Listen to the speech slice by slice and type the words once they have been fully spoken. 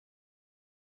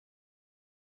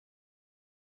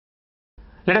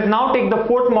Let us now take the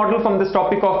fourth module from this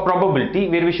topic of probability,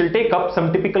 where we shall take up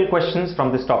some typical questions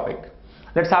from this topic.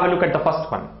 Let's have a look at the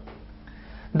first one.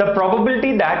 The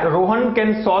probability that Rohan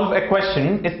can solve a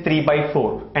question is 3 by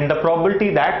 4 and the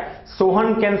probability that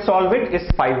Sohan can solve it is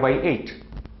 5 by 8.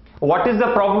 What is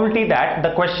the probability that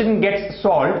the question gets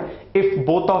solved if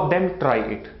both of them try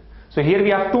it? So here we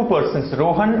have two persons,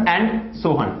 Rohan and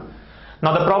Sohan.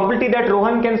 Now the probability that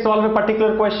Rohan can solve a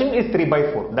particular question is 3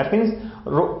 by 4. That means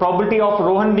probability of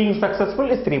Rohan being successful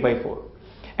is 3 by 4.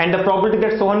 And the probability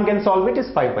that Sohan can solve it is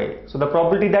 5 by 8. So the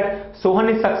probability that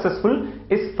Sohan is successful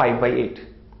is 5 by 8.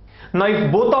 Now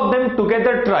if both of them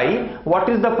together try, what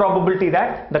is the probability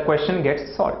that the question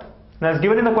gets solved? Now as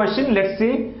given in the question, let's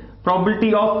say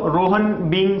probability of Rohan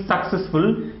being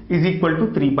successful is equal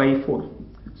to 3 by 4.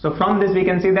 So from this we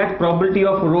can say that probability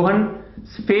of Rohan's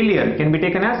failure can be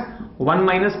taken as 1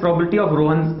 minus probability of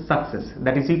Rohan's success,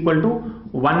 that is equal to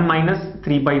 1 minus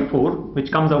 3 by 4,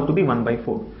 which comes out to be 1 by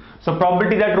 4. So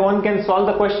probability that Rohan can solve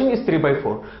the question is 3 by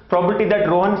 4. Probability that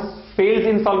Rohan fails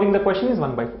in solving the question is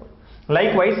 1 by 4.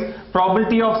 Likewise,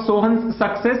 probability of Sohan's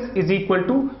success is equal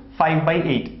to 5 by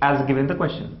 8 as given the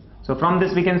question. So from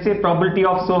this we can say probability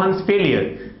of Sohan's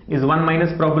failure is 1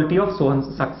 minus probability of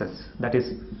Sohan's success, that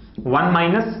is 1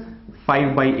 minus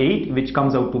 5 by 8, which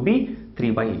comes out to be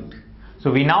 3 by 8.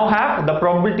 So we now have the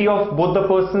probability of both the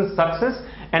person's success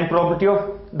and probability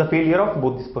of the failure of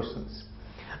both these persons.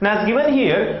 Now as given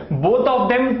here, both of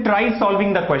them try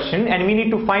solving the question and we need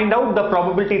to find out the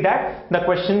probability that the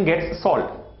question gets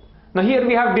solved. Now here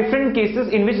we have different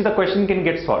cases in which the question can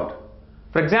get solved.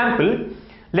 For example,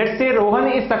 let's say Rohan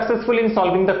is successful in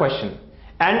solving the question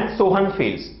and Sohan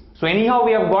fails. So anyhow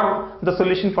we have got the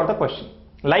solution for the question.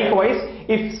 Likewise,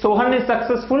 if Sohan is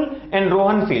successful and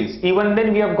Rohan fails, even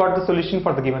then we have got the solution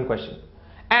for the given question.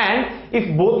 And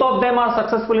if both of them are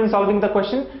successful in solving the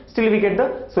question, still we get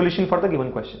the solution for the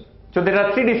given question. So there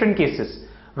are three different cases.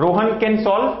 Rohan can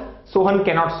solve, Sohan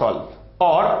cannot solve,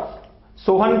 or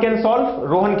Sohan can solve,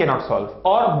 Rohan cannot solve,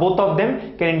 or both of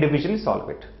them can individually solve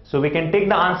it. So we can take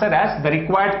the answer as the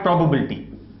required probability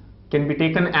can be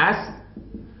taken as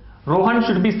Rohan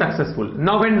should be successful.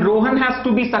 Now when Rohan has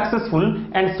to be successful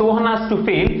and Sohan has to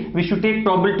fail, we should take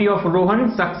probability of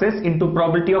Rohan's success into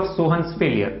probability of Sohan's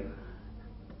failure.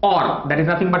 Or that is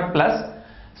nothing but plus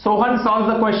Sohan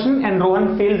solves the question and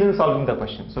Rohan fails in solving the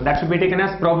question. So that should be taken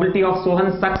as probability of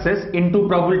Sohan's success into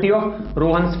probability of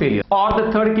Rohan's failure. Or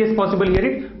the third case possible here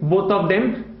is both of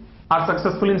them are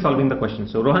successful in solving the question.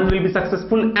 So Rohan will be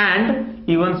successful and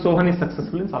even Sohan is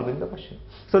successful in solving the question.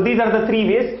 So these are the three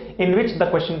ways in which the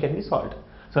question can be solved.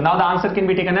 So now the answer can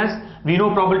be taken as, we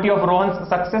know probability of Rohan's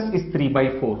success is 3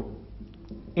 by 4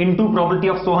 into probability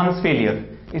of Sohan's failure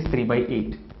is 3 by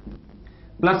 8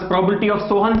 plus probability of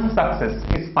Sohan's success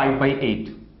is 5 by 8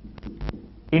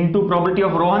 into probability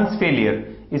of Rohan's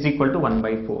failure is equal to 1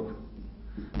 by 4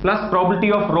 plus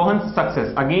probability of Rohan's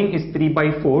success again is 3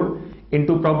 by 4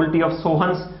 into probability of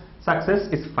Sohan's success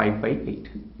is 5 by 8.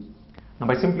 Now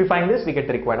by simplifying this we get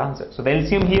the required answer. So the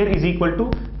LCM here is equal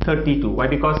to 32. Why?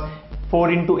 Because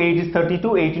 4 into 8 is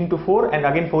 32, 8 into 4 and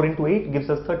again 4 into 8 gives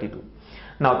us 32.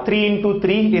 Now 3 into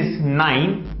 3 is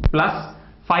 9 plus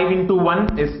 5 into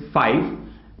 1 is 5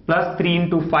 plus 3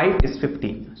 into 5 is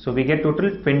 15. So we get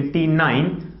total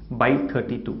 29 by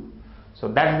 32. So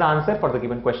that's the answer for the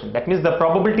given question. That means the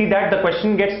probability that the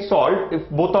question gets solved if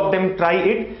both of them try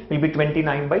it will be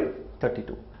 29 by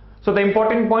 32. So the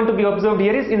important point to be observed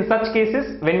here is in such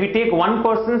cases when we take one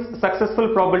person's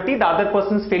successful probability, the other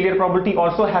person's failure probability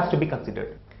also has to be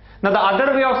considered. Now the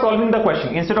other way of solving the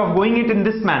question, instead of going it in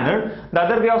this manner, the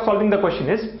other way of solving the question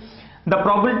is the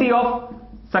probability of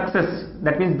success,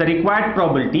 that means the required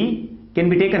probability can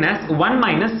be taken as 1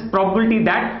 minus probability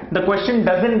that the question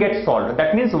doesn't get solved.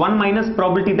 That means 1 minus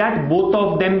probability that both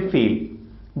of them fail,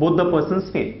 both the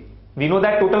persons fail. We know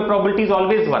that total probability is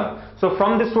always 1. So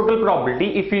from this total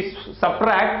probability, if we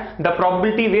subtract the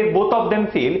probability where both of them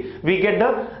fail, we get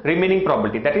the remaining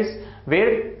probability, that is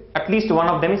where at least one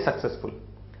of them is successful.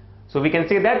 So we can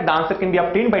say that the answer can be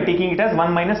obtained by taking it as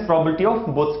 1 minus probability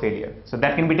of both failure. So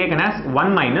that can be taken as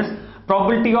 1 minus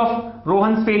probability of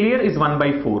Rohan's failure is 1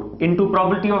 by 4 into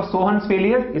probability of Sohan's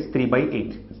failure is 3 by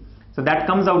 8. So that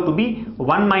comes out to be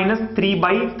 1 minus 3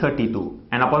 by 32,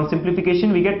 and upon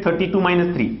simplification we get 32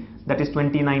 minus 3, that is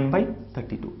 29 by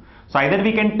 32. So either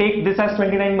we can take this as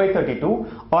 29 by 32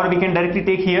 or we can directly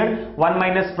take here 1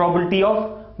 minus probability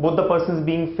of both the persons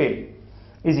being failed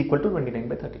is equal to 29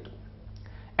 by 32.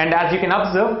 And as you can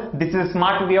observe, this is a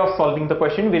smart way of solving the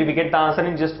question where we get the answer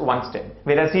in just one step.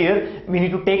 Whereas here, we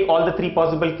need to take all the three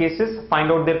possible cases,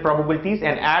 find out their probabilities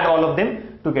and add all of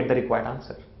them to get the required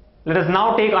answer. Let us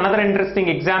now take another interesting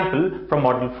example from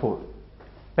model 4.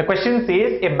 The question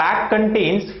says a bag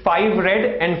contains 5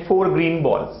 red and 4 green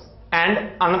balls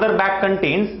and another bag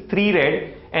contains 3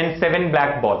 red and 7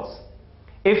 black balls.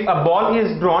 If a ball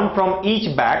is drawn from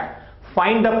each bag,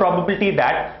 find the probability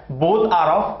that both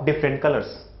are of different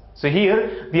colors. So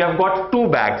here we have got 2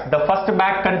 bags. The first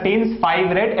bag contains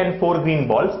 5 red and 4 green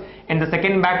balls and the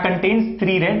second bag contains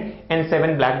 3 red and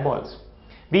 7 black balls.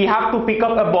 We have to pick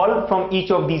up a ball from each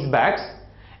of these bags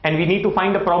and we need to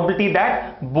find the probability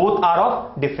that both are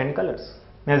of different colors.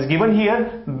 As given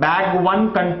here, bag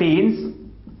 1 contains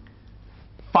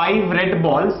 5 red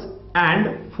balls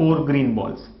and 4 green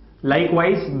balls.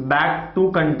 Likewise, bag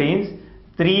 2 contains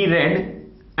 3 red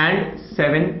and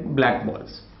 7 black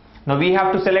balls. Now we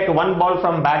have to select one ball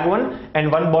from bag 1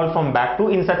 and one ball from bag 2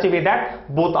 in such a way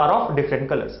that both are of different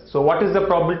colors. So what is the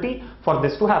probability for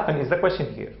this to happen is the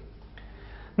question here.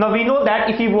 Now we know that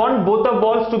if we want both the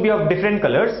balls to be of different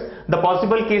colors, the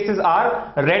possible cases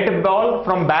are red ball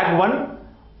from bag 1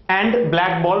 and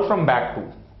black ball from bag 2,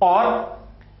 or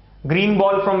green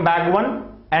ball from bag 1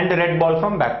 and red ball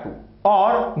from bag 2,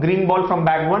 or green ball from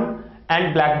bag 1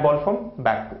 and black ball from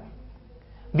bag 2.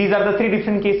 These are the 3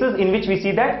 different cases in which we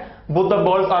see that both the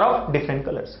balls are of different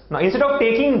colors. Now instead of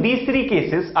taking these 3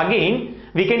 cases, again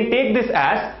we can take this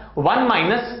as 1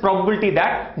 minus probability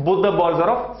that both the balls are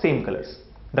of same colors.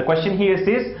 The question here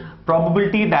says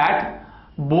probability that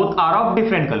both are of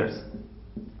different colors.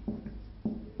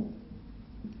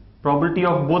 Probability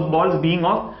of both balls being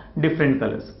of different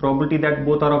colors. Probability that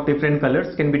both are of different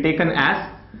colors can be taken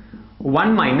as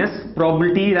 1 minus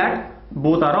probability that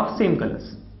both are of same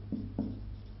colors.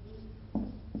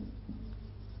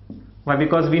 Why?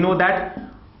 Because we know that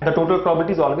the total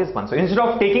probability is always 1. So instead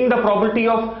of taking the probability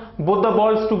of both the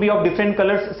balls to be of different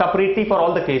colors separately for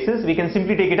all the cases, we can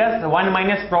simply take it as 1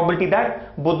 minus probability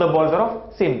that both the balls are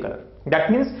of same color.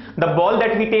 That means the ball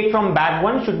that we take from bag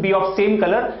 1 should be of same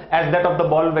color as that of the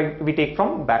ball we take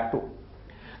from bag 2.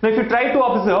 Now if you try to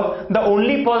observe, the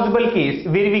only possible case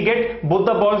where we get both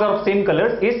the balls are of same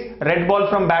colors is red ball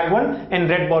from bag 1 and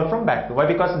red ball from bag 2. Why?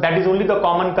 Because that is only the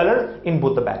common color in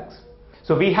both the bags.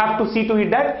 So we have to see to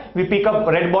it that we pick up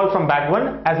red ball from bag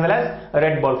 1 as well as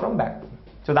red ball from bag 2.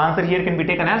 So the answer here can be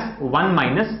taken as 1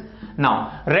 minus.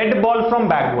 Now red ball from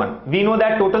bag 1, we know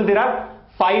that total there are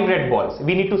 5 red balls.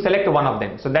 We need to select one of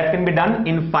them. So that can be done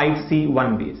in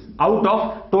 5C1 ways. Out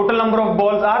of total number of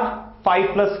balls are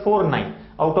 5 plus 4, 9.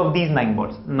 Out of these 9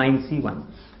 balls, 9C1.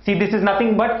 See, this is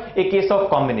nothing but a case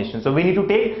of combination. So we need to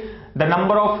take the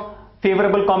number of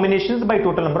favorable combinations by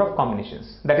total number of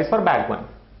combinations. That is for bag 1.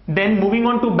 Then moving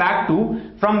on to bag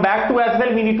 2, from bag 2 as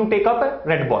well we need to take up a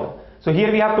red ball. So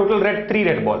here we have total 3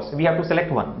 red balls. We have to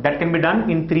select one. That can be done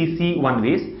in 3C1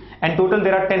 ways, and total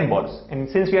there are 10 balls. And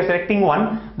since we are selecting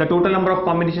one, the total number of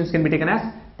combinations can be taken as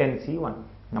 10C1.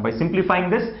 Now by simplifying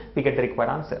this, we get the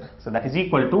required answer. So that is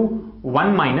equal to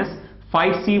 1 minus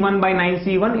 5C1 by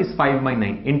 9C1 is 5 by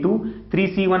 9 into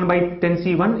 3C1 by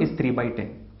 10C1 is 3 by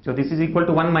 10. So this is equal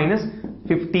to 1 minus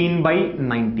 15 by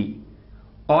 90.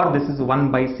 Or this is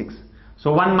 1 by 6.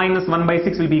 So 1 minus 1 by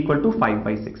 6 will be equal to 5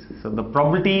 by 6. So the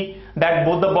probability that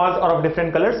both the balls are of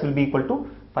different colors will be equal to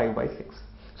 5 by 6.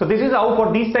 So this is how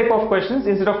for these type of questions,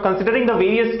 instead of considering the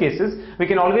various cases, we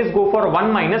can always go for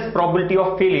 1 minus probability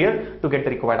of failure to get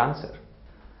the required answer.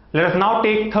 Let us now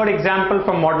take third example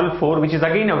from model 4, which is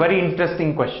again a very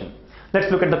interesting question. Let's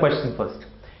look at the question first.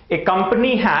 A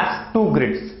company has 2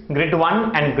 grids, grid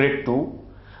 1 and grid 2.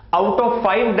 Out of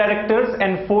 5 directors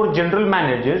and 4 general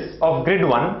managers of grid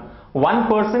 1, one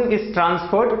person is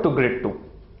transferred to grid 2,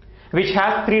 which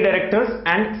has 3 directors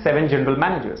and 7 general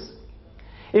managers.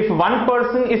 If one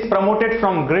person is promoted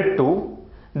from grid 2,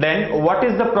 then what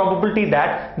is the probability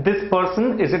that this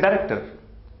person is a director?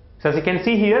 So as you can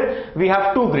see here, we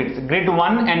have 2 grids, grid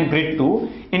 1 and grid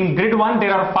 2. In grid 1,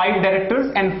 there are 5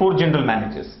 directors and 4 general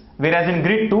managers. Whereas in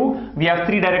grid 2, we have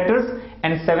 3 directors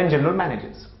and 7 general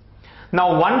managers.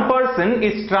 Now one person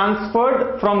is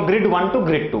transferred from grid 1 to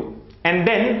grid 2, and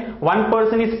then one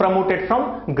person is promoted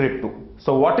from grid 2.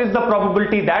 So what is the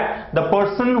probability that the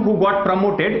person who got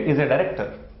promoted is a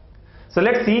director? So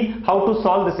let's see how to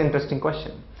solve this interesting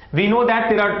question. We know that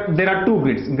there are 2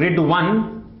 grids, grid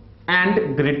 1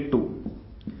 and grid 2.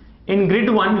 In grid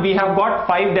 1 we have got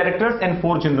 5 directors and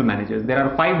 4 general managers. There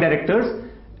are 5 directors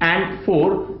and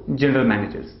 4 general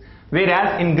managers.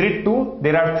 Whereas in grid 2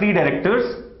 there are 3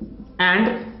 directors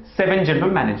and 7 general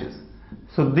managers.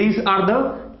 So these are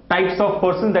the types of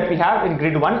persons that we have in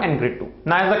grid 1 and grid 2.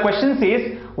 Now as the question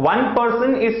says, one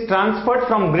person is transferred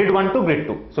from grid 1 to grid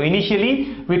 2. So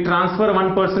initially we transfer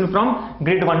one person from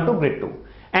grid 1 to grid 2.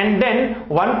 and then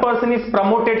one person is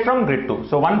promoted from grade 2.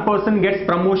 So one person gets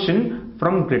promotion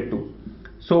from grade 2.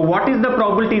 So what is the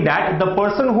probability that the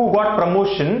person who got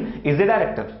promotion is a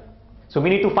director? So we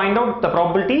need to find out the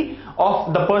probability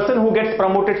of the person who gets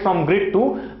promoted from grade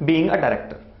 2 being a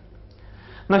director.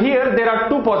 Now here there are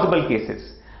two possible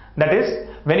cases. That is,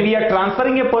 when we are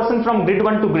transferring a person from grade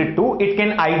 1 to grade 2, it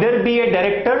can either be a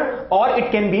director or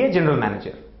it can be a general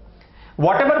manager.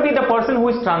 Whatever be the person who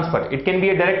is transferred, it can be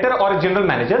a director or a general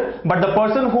manager, but the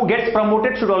person who gets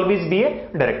promoted should always be a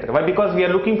director. Why? Because we are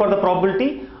looking for the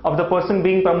probability of the person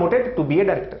being promoted to be a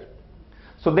director.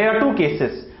 So there are two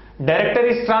cases. Director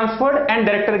is transferred and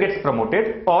director gets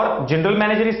promoted, or general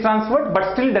manager is transferred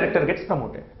but still director gets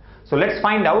promoted. So let's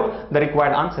find out the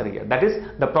required answer here. That is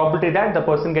the probability that the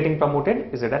person getting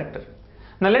promoted is a director.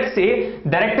 Now let's say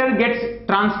director gets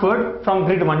transferred from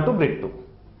grade 1 to grade 2.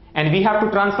 And we have to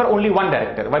transfer only one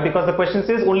director. Why? Because the question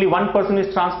says only one person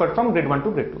is transferred from grade 1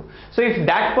 to grade 2. So if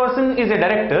that person is a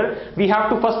director, we have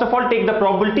to first of all take the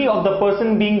probability of the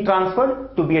person being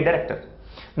transferred to be a director.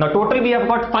 Now total we have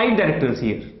got 5 directors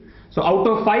here. So out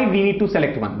of 5 we need to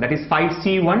select one. That is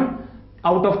 5C1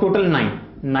 out of total 9.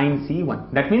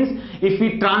 9C1. That means if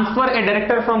we transfer a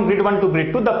director from grade 1 to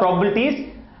grade 2, the probability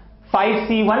is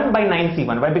 5C1 by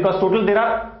 9C1. Why? Because total there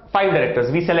are 5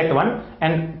 directors, we select one,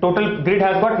 and total grid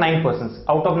has got 9 persons.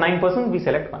 Out of 9 persons, we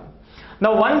select one.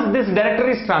 Now once this director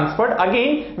is transferred,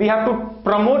 again we have to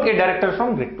promote a director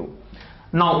from grade 2.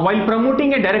 Now while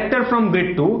promoting a director from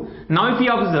grade 2, now if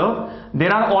you observe,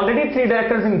 there are already 3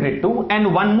 directors in grade 2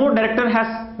 and one more director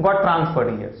has got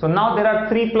transferred here. So now there are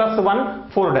 3 plus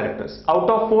 1, 4 directors. Out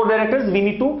of 4 directors, we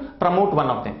need to promote one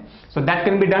of them. So that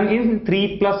can be done in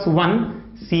 3 plus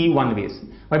 1 C1 ways.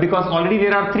 Why? Because already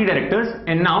there are 3 directors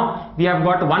and now we have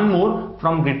got one more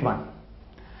from grade 1.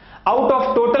 Out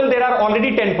of total there are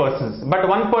already 10 persons, but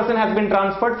one person has been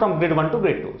transferred from grade 1 to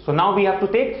grade 2. So now we have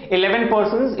to take 11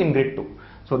 persons in grade 2.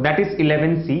 So that is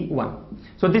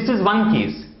 11C1. So this is one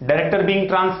case, director being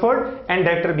transferred and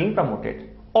director being promoted.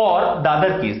 Or the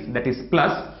other case, that is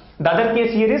plus. The other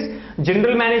case here is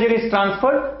general manager is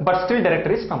transferred but still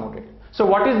director is promoted. So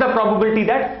what is the probability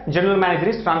that general manager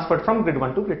is transferred from grade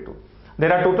 1 to grade 2?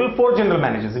 There are total 4 general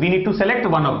managers. We need to select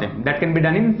one of them. That can be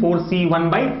done in 4C1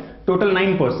 by total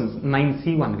 9 persons,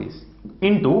 9C1 ways.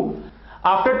 Into,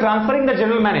 after transferring the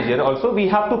general manager also, we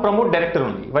have to promote director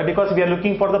only. Why? Because we are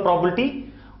looking for the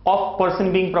probability of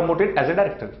person being promoted as a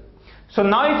director. So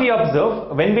now if you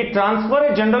observe, when we transfer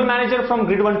a general manager from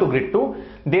grade 1 to grade 2,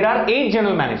 there are 8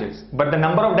 general managers, but the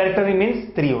number of directors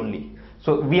remains 3 only.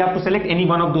 So we have to select any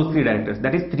one of those 3 directors,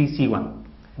 that is 3C1.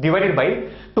 Divided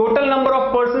by total number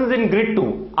of persons in grid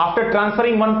 2 after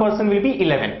transferring one person will be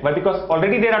 11. Why? Because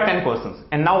already there are 10 persons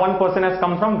and now one person has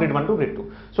come from grid 1 to grid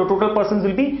 2. So total persons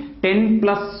will be 10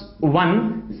 plus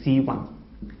 1 C1.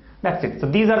 That's it. So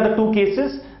these are the two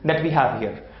cases that we have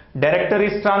here. Director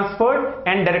is transferred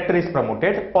and director is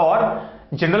promoted, or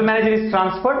general manager is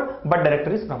transferred but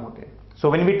director is promoted. So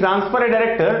when we transfer a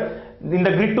director, in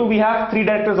the grid 2 we have 3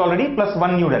 directors already plus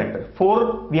 1 new director.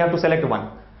 4 we have to select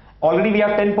one. Already we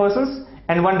have 10 persons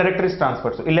and 1 director is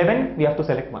transferred. So 11 we have to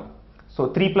select one.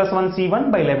 So 3 plus 1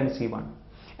 C1 by 11 C1.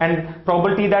 And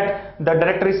probability that the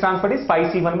director is transferred is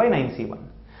 5 C1 by 9 C1.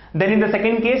 Then in the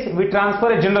second case we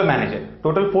transfer a general manager.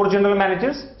 Total 4 general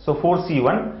managers. So 4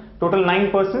 C1. Total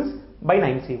 9 persons by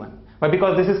 9 C1. Why?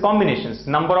 Because this is combinations.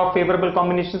 Number of favorable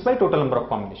combinations by total number of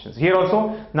combinations. Here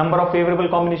also number of favorable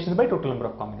combinations by total number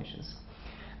of combinations.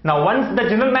 Now once the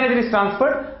general manager is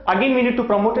transferred, again we need to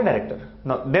promote a director.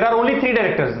 Now there are only 3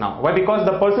 directors now. Why? Because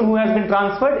the person who has been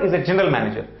transferred is a general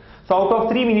manager. So out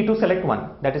of 3 we need to select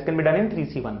one. That is can be done in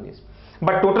 3C1 ways.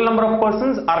 But total number of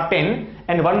persons are 10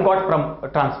 and one got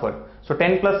transferred. So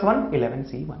 10 plus 1,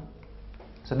 11C1.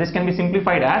 So this can be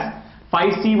simplified as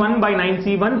 5C1 by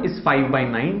 9C1 is 5 by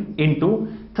 9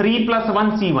 into 3 plus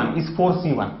 1C1 is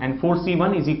 4C1 and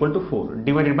 4C1 is equal to 4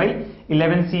 divided by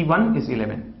 11C1 is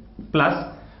 11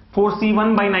 plus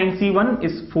 4C1 by 9C1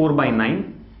 is 4 by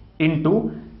 9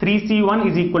 into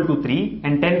 3C1 is equal to 3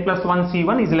 and 10 plus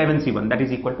 1C1 is 11C1, that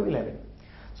is equal to 11.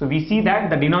 So we see that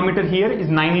the denominator here is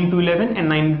 9 into 11 and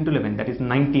 9 into 11, that is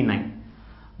 99.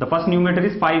 The first numerator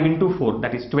is 5 into 4,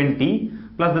 that is 20,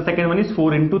 plus the second one is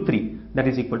 4 into 3, that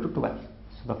is equal to 12.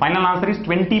 So the final answer is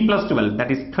 20 plus 12, that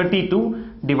is 32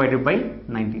 divided by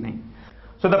 99.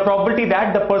 So the probability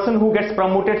that the person who gets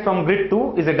promoted from grid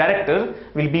 2 is a director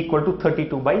will be equal to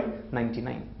 32 by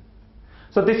 99.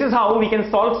 So this is how we can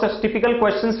solve such typical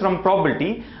questions from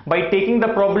probability by taking the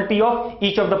probability of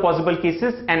each of the possible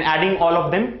cases and adding all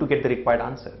of them to get the required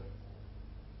answer.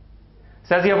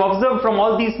 So as you have observed from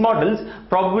all these models,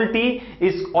 probability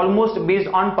is almost based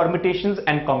on permutations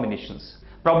and combinations.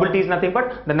 Probability is nothing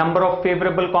but the number of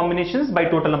favorable combinations by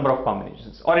total number of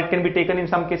combinations, or it can be taken in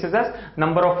some cases as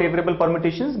number of favorable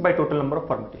permutations by total number of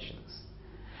permutations.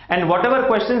 And whatever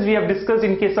questions we have discussed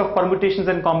in case of permutations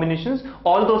and combinations,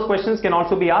 all those questions can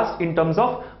also be asked in terms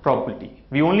of probability.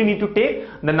 We only need to take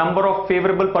the number of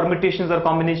favorable permutations or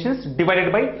combinations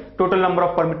divided by total number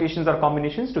of permutations or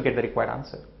combinations to get the required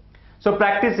answer. So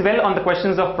practice well on the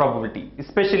questions of probability,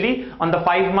 especially on the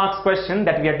 5 marks question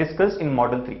that we have discussed in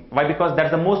Model 3. Why? Because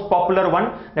that's the most popular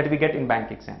one that we get in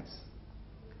bank exams.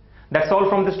 That's all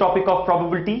from this topic of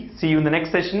probability. See you in the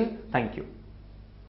next session. Thank you.